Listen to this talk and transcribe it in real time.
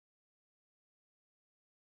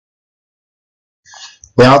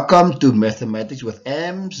Welcome to Mathematics with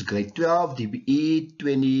AMS, Grade 12, DBE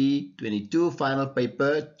 2022, Final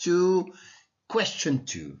Paper 2, Question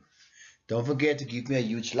 2. Don't forget to give me a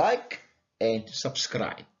huge like and to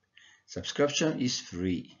subscribe. Subscription is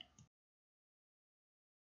free.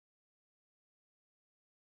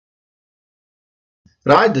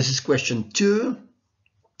 Right, this is Question 2.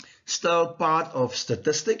 Still part of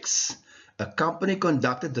statistics. A company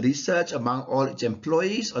conducted research among all its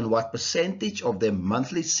employees on what percentage of their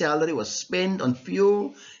monthly salary was spent on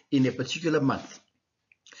fuel in a particular month.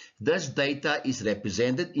 This data is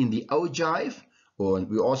represented in the ogive, or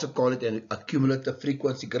we also call it an accumulative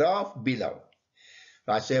frequency graph below.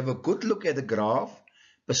 Right, so have a good look at the graph.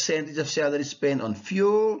 Percentage of salary spent on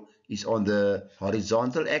fuel is on the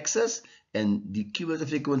horizontal axis and the cumulative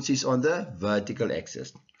frequency is on the vertical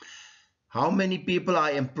axis. How many people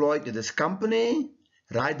are employed at this company?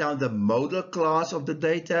 Write down the modal class of the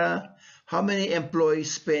data. How many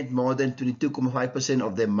employees spent more than 22.5%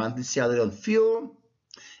 of their monthly salary on fuel?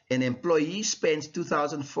 An employee spends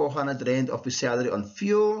 2,400 Rand of his salary on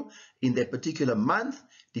fuel in that particular month.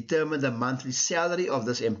 Determine the monthly salary of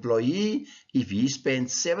this employee if he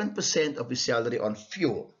spends 7% of his salary on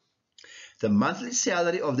fuel. The monthly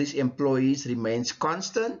salary of these employees remains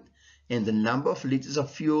constant, and the number of liters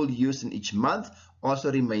of fuel used in each month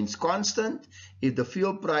also remains constant. If the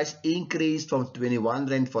fuel price increased from 21.43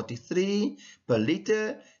 Rand per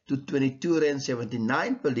liter to 22.79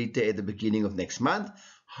 Rand per liter at the beginning of next month,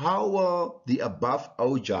 how will the above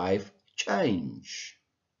ogive change?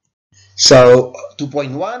 So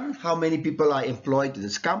 2.1, how many people are employed in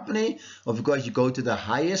this company? Of course, you go to the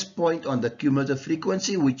highest point on the cumulative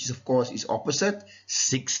frequency, which of course is opposite,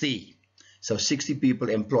 60. So 60 people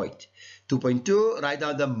employed. 2.2, write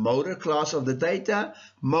down the modal class of the data.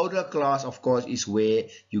 Modal class, of course, is where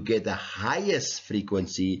you get the highest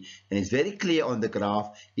frequency. And it's very clear on the graph,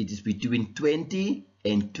 it is between 20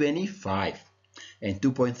 and 25. And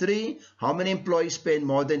 2.3, how many employees spend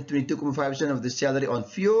more than 22.5% of the salary on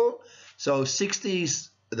fuel? So 60 is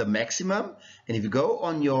the maximum. And if you go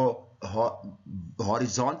on your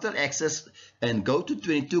horizontal axis and go to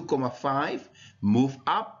 22.5, move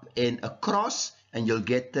up and across, and you'll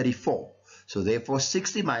get 34. So therefore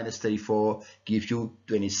 60 minus 34 gives you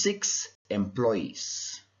 26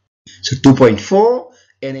 employees. So 2.4,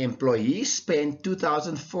 an employee spent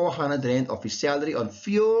 2,400 Rand of his salary on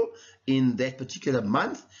fuel in that particular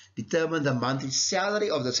month. Determine the monthly salary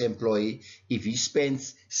of this employee if he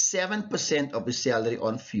spends 7% of his salary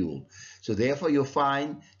on fuel. So therefore you'll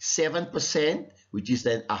find 7%, which is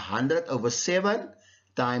then 100 over 7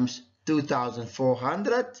 times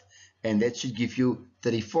 2,400, and that should give you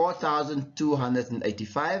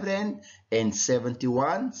 34,285 Rand and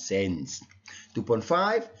 71 cents.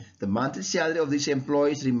 2.5, the monthly salary of these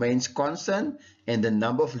employees remains constant, and the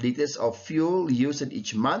number of liters of fuel used in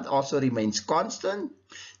each month also remains constant.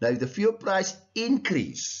 Now, if the fuel price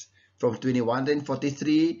increase from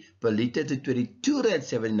 21.43 per liter to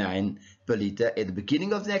 22.79 per liter at the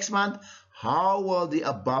beginning of next month, how will the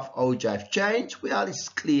above ogive change? Well, it's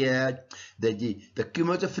clear that the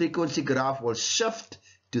cumulative frequency graph will shift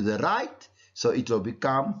to the right, so it will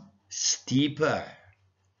become steeper.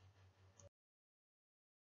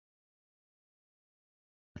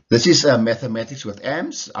 This is Mathematics with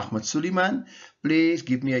AMS, Ahmed Suleiman. Please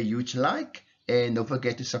give me a huge like and don't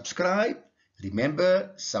forget to subscribe.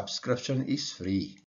 Remember, subscription is free.